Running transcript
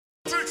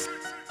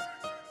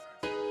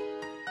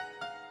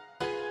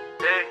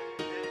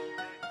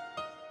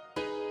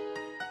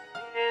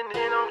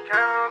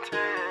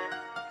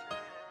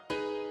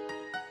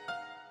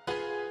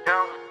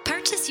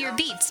Purchase your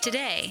beats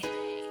today.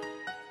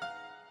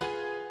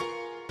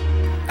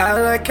 I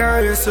like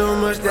counting so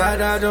much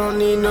that I don't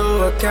need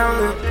no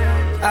accountant.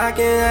 I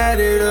can add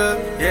it up,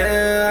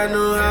 yeah, I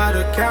know how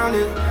to count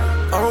it.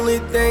 Only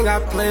thing I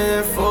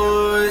plan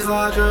for is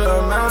larger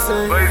amounts,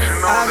 and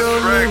I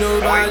don't need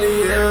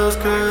nobody else,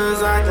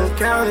 cause I can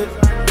count it.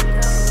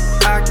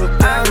 I can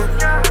count it,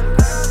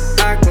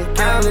 I can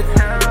count it,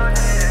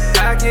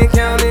 I can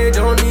count it,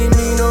 don't need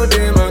me no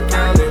damn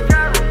accountant.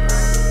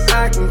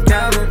 I can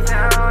count it,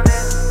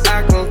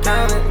 I can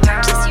count it.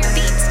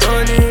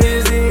 Money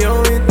is the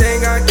only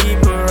thing I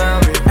keep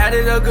around me. Add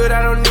it up good,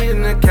 I don't need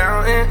an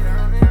accountant.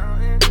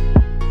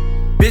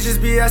 Bitches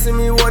be asking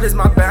me what is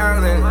my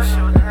balance.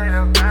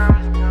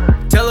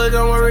 Tell her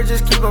don't worry,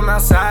 just keep them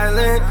out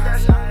silent.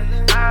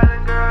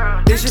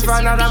 If she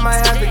find out, I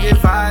might have to get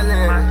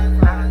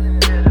violent.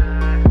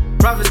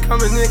 Profits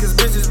coming in cause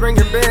bitches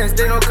bringing bands.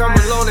 They don't come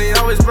alone, they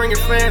always bringing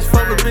friends.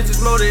 Fuck with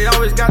bitches more, they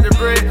always got the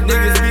bread.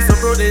 Niggas be so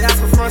broke, they ask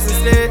for fronts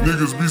instead.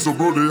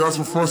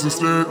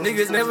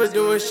 Niggas never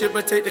doing shit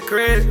but take the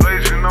credit.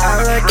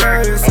 I like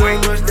counting so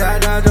much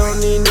that I don't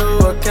need no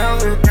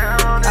accountant.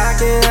 I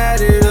can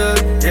add it up,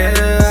 yeah,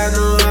 I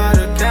know how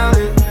to count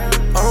it.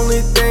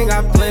 Only thing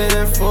I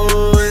plan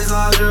for is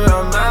larger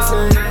amounts,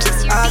 and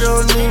I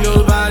don't need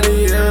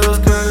nobody else,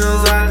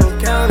 cause I can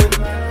count it.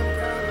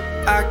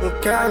 I can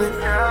count it,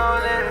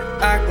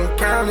 I can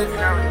count it,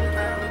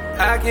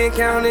 I can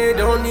count it,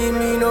 don't need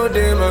me no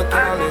damn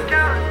accountant.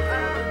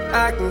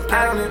 I can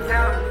count it,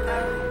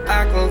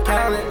 I can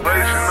count it.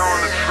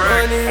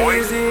 Money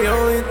is the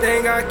only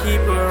thing I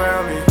keep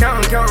around me.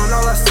 Counting,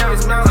 all I see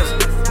is mountains.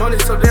 Money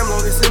so damn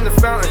long, it's in the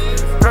fountain.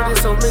 Heard in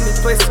so many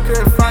places,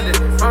 couldn't find it.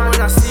 But when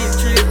I see it,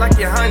 treat it like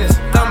your highness.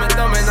 Thumbing,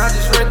 I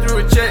just ran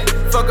through a check.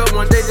 Fuck up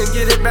one day, then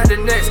get it back the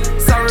next.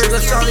 Sorry, lil'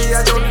 shawty,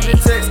 I don't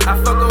even text. I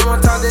fuck up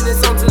one time, then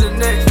it's on to the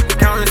next.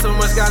 Counting so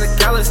much, got a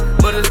callous,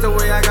 but it's the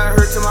way I got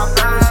hurt to my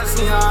balance.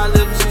 She seen how I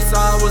live and she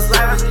saw I was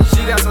lavish.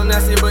 She got so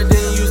nasty, but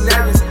didn't use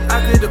napkins.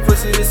 I could the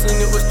pussy, this scene,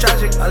 it was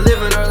tragic. I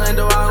live in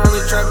Orlando, I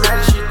only trap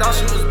magic. She thought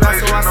she was bad,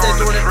 so I said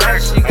doing it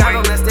right. She got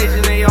on that stage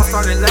and they all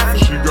started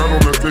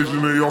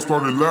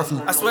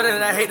laughing. I swear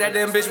that I hate that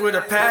damn bitch with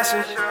a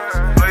passion.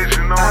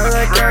 I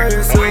like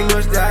counting so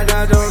much that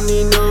I don't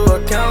need no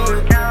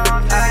accountant.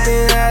 I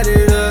can add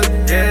it up,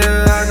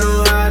 yeah, I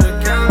know how to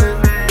count it.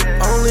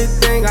 Only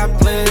thing I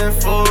plan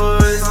for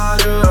is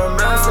larger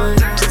amounts, and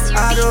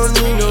I don't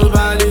need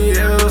nobody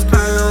else,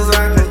 cause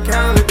I can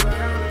count it.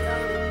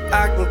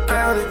 I can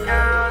count it,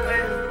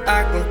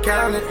 I can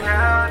count it,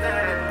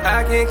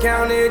 I can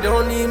count it,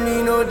 don't need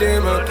me no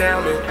damn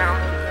accountant.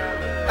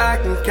 I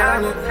can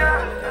count it,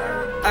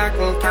 I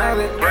can count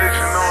it.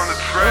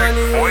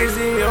 Money is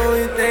the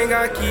only thing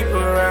I keep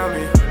around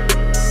me.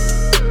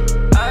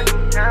 I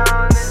can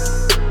count it.